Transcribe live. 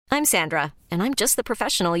I'm Sandra, and I'm just the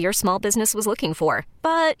professional your small business was looking for.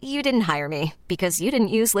 But you didn't hire me because you didn't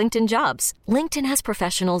use LinkedIn Jobs. LinkedIn has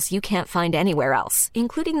professionals you can't find anywhere else,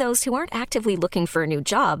 including those who aren't actively looking for a new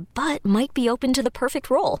job, but might be open to the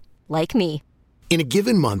perfect role, like me. In a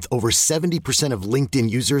given month, over 70% of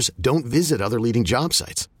LinkedIn users don't visit other leading job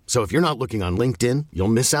sites. So if you're not looking on LinkedIn, you'll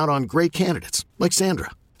miss out on great candidates like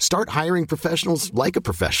Sandra. Start hiring professionals like a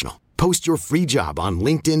professional. Post your free job on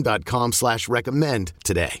linkedin.com/recommend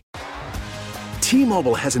today.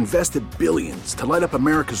 T-Mobile has invested billions to light up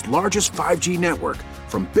America's largest 5G network,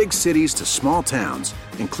 from big cities to small towns,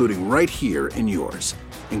 including right here in yours.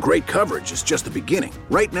 And great coverage is just the beginning.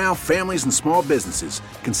 Right now, families and small businesses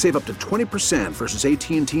can save up to 20% versus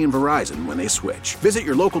AT&T and Verizon when they switch. Visit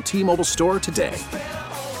your local T-Mobile store today.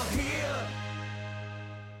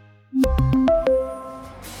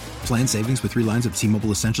 Plan savings with 3 lines of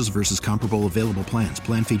T-Mobile Essentials versus comparable available plans.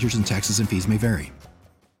 Plan features and taxes and fees may vary.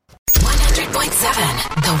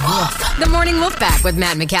 100.7 The Wolf. The Morning Wolf Pack with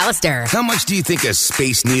Matt McAllister. How much do you think a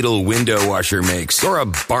Space Needle window washer makes? Or a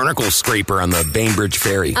barnacle scraper on the Bainbridge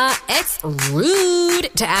Ferry? It's rude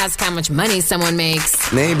to ask how much money someone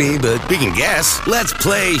makes. Maybe, but we can guess. Let's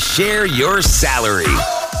play Share Your Salary.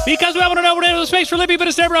 Because we want to know what the space for Libby, but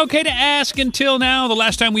it's never okay to ask until now. The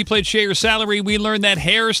last time we played Share Your Salary, we learned that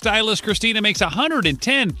hairstylist Christina makes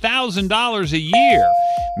 $110,000 a year.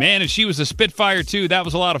 Man, and she was a Spitfire, too. That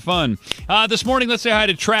was a lot of fun. This morning, let's say hi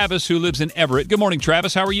to Travis, who lives in Everett. Good morning,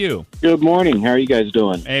 Travis. How are you? Good morning. How are you guys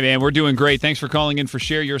doing? Hey, man, we're doing great. Thanks for calling in for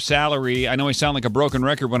Share Your Salary. I know I sound like a broken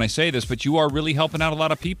record when I say this, but you are really helping out a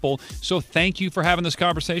lot of people. So thank you for having this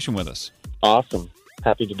conversation with us. Awesome.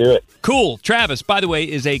 Happy to do it. Cool. Travis, by the way,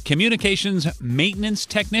 is a communications maintenance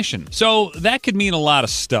technician. So that could mean a lot of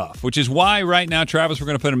stuff, which is why right now, Travis, we're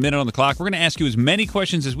going to put a minute on the clock. We're going to ask you as many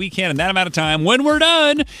questions as we can in that amount of time. When we're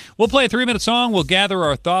done, we'll play a 3-minute song. We'll gather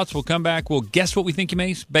our thoughts. We'll come back. We'll guess what we think you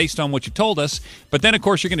may based on what you told us. But then, of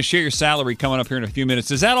course, you're going to share your salary coming up here in a few minutes.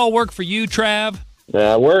 Does that all work for you, Trav?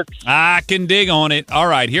 That works. I can dig on it. All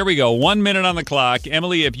right, here we go. 1 minute on the clock.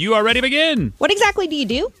 Emily, if you are ready, begin. What exactly do you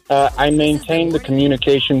do? I maintain the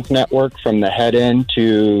communications network from the head end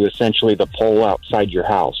to essentially the pole outside your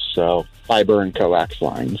house. So fiber and coax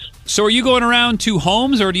lines. So are you going around to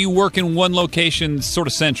homes, or do you work in one location sort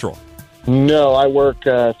of central? No, I work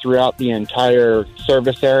throughout the entire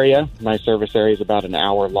service area. My service area is about an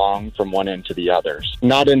hour long from one end to the other.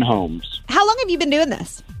 Not in homes. How long have you been doing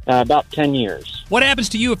this? About 10 years. What happens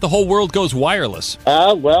to you if the whole world goes wireless?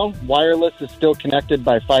 Well, wireless is still connected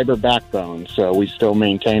by fiber backbone, so we still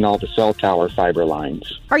maintain all the cell tower fiber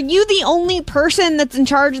lines. Are you the only person that's in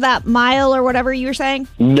charge of that mile or whatever you were saying?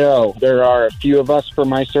 No, there are a few of us for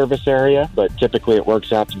my service area, but typically it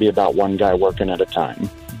works out to be about one guy working at a time.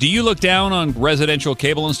 Do you look down on residential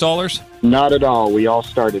cable installers? Not at all. We all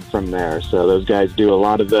started from there, so those guys do a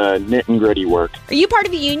lot of the nit and gritty work. Are you part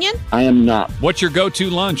of a union? I am not. What's your go-to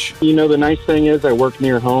lunch? You know, the nice thing is I work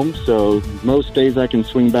near home, so most days I can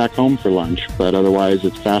swing back home for lunch, but otherwise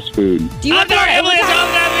it's fast food. Do you want Emily, we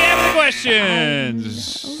have the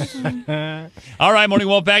questions. All right, Morning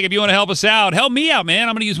Wolf Pack, if you want to help us out, help me out, man.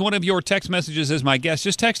 I'm going to use one of your text messages as my guest.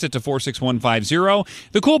 Just text it to 46150.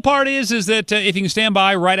 The cool part is that if you can stand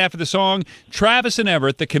by right after the song, Travis in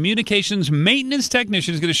Everett, the communications maintenance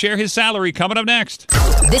technician, is going to share his salary coming up next.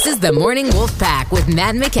 This is the Morning Wolf Pack with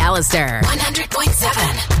Matt McAllister.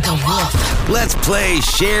 100.7 The Wolf. Let's play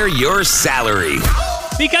Share Your Salary.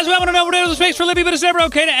 Because we want to know what it is the space for Libby, but it's never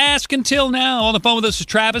okay to ask until now. On the phone with us is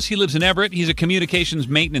Travis. He lives in Everett. He's a communications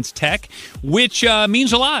maintenance tech, which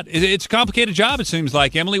means a lot. It's a complicated job, it seems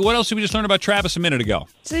like. Emily, what else did we just learn about Travis a minute ago?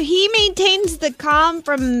 So he maintains the comm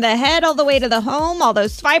from the head all the way to the home, all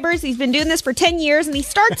those fibers. He's been doing this for 10 years, and he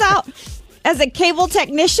starts out as a cable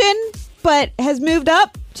technician, but has moved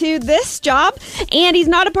up to this job, and he's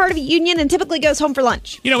not a part of a union and typically goes home for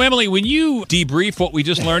lunch. You know, Emily, when you debrief what we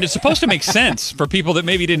just learned, it's supposed to make sense for people that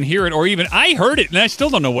maybe didn't hear it, or even I heard it and I still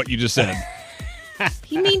don't know what you just said.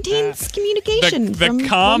 He maintains communication. The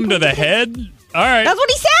comm to the head? All right. That's what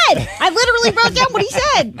he said. I literally wrote down what he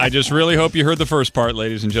said. I just really hope you heard the first part,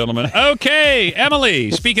 ladies and gentlemen. Okay, Emily,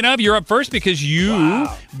 speaking of, you're up first because you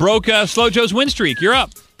broke Slow Joe's win streak. You're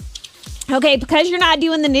up. Okay, because you're not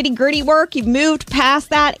doing the nitty-gritty work, you've moved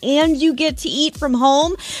past that, and you get to eat from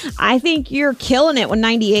home, I think you're killing it with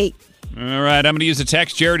 98. All right, I'm going to use the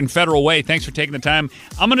text, Jared in Federal Way. Thanks for taking the time.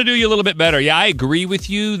 I'm going to do you a little bit better. Yeah, I agree with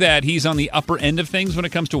you that he's on the upper end of things when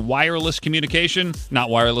it comes to wireless communication. Not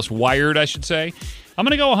wireless, wired, I should say. I'm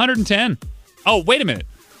going to go 110. Oh, wait a minute.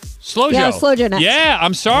 Slow Joe. Slow Joe next. Yeah,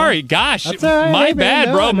 I'm sorry. Gosh, That's all right, my man. bad,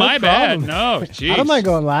 No, bro. no My problem. bad. No, jeez. I don't mind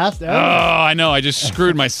going last. Oh, I know. I just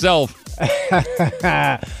screwed myself.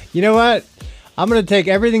 You know what? I'm going to take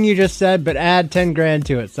everything you just said, but add 10 grand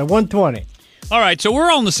to it. So 120. All right, so we're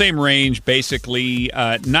all in the same range, basically.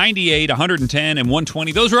 98, 110, and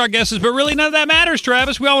 120. Those are our guesses, but really none of that matters,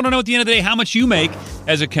 Travis. We all want to know at the end of the day how much you make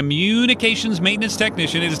as a communications maintenance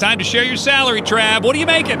technician. It is time to share your salary, Trav. What are you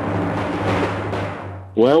making?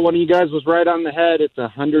 Well, one of you guys was right on the head. It's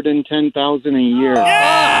 $110,000 a year.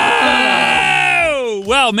 Oh!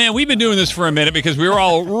 Well, man, we've been doing this for a minute because we were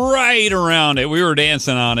all right around it. We were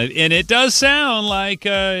dancing on it, and it does sound like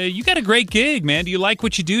you got a great gig, man. Do you like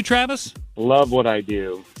what you do, Travis? Love what I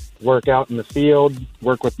do. Work out in the field,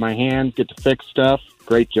 work with my hands, get to fix stuff.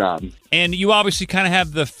 Great job. And you obviously kind of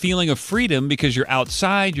have the feeling of freedom because you're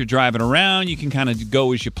outside, you're driving around, you can kind of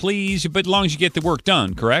go as you please, but as long as you get the work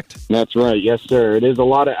done, correct? That's right. Yes, sir. It is a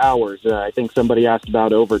lot of hours. I think somebody asked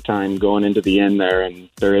about overtime going into the end there, and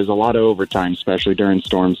there is a lot of overtime, especially during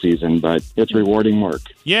storm season, but it's rewarding work.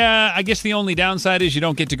 Yeah, I guess the only downside is you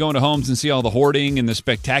don't get to go into homes and see all the hoarding and the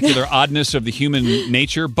spectacular oddness of the human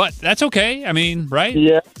nature, but that's okay. I mean, right?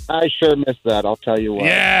 Yeah, I sure miss that. I'll tell you what.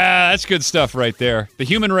 Yeah, that's good stuff right there. The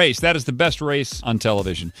human race, that is the best race on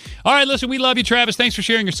television. All right, listen, we love you, Travis. Thanks for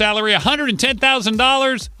sharing your salary.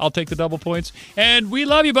 $110,000. I'll take the double points. And we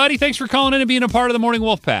love you, buddy. Thanks for calling in and being a part of the Morning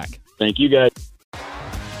Wolf Pack. Thank you, guys.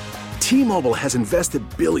 T-Mobile has invested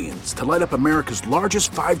billions to light up America's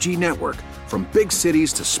largest 5G network, from big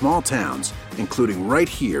cities to small towns, including right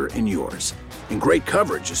here in yours. And great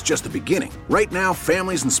coverage is just the beginning. Right now,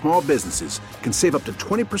 families and small businesses can save up to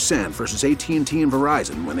 20% versus AT&T and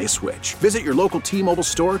Verizon when they switch. Visit your local T-Mobile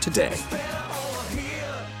store today.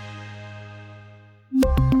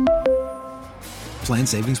 Plan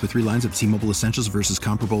savings with 3 lines of T-Mobile Essentials versus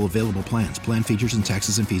comparable available plans. Plan features and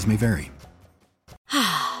taxes and fees may vary.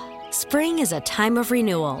 Spring is a time of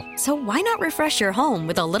renewal, so why not refresh your home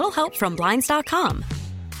with a little help from Blinds.com?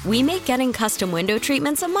 We make getting custom window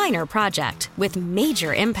treatments a minor project with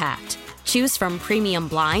major impact. Choose from premium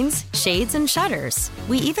blinds, shades, and shutters.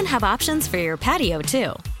 We even have options for your patio,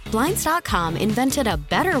 too. Blinds.com invented a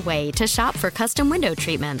better way to shop for custom window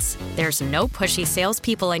treatments. There's no pushy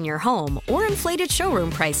salespeople in your home or inflated showroom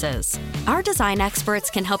prices. Our design experts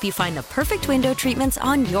can help you find the perfect window treatments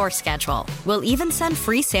on your schedule. We'll even send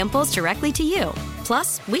free samples directly to you.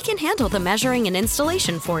 Plus, we can handle the measuring and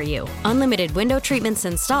installation for you. Unlimited window treatments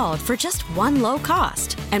installed for just one low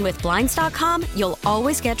cost. And with Blinds.com, you'll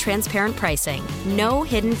always get transparent pricing. No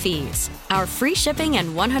hidden fees. Our free shipping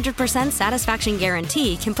and 100% satisfaction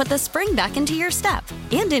guarantee can put the spring back into your step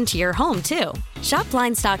and into your home, too. Shop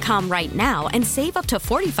Blinds.com right now and save up to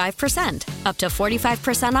 45%. Up to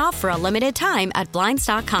 45% off for a limited time at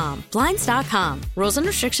Blinds.com. Blinds.com. Rules and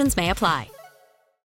restrictions may apply.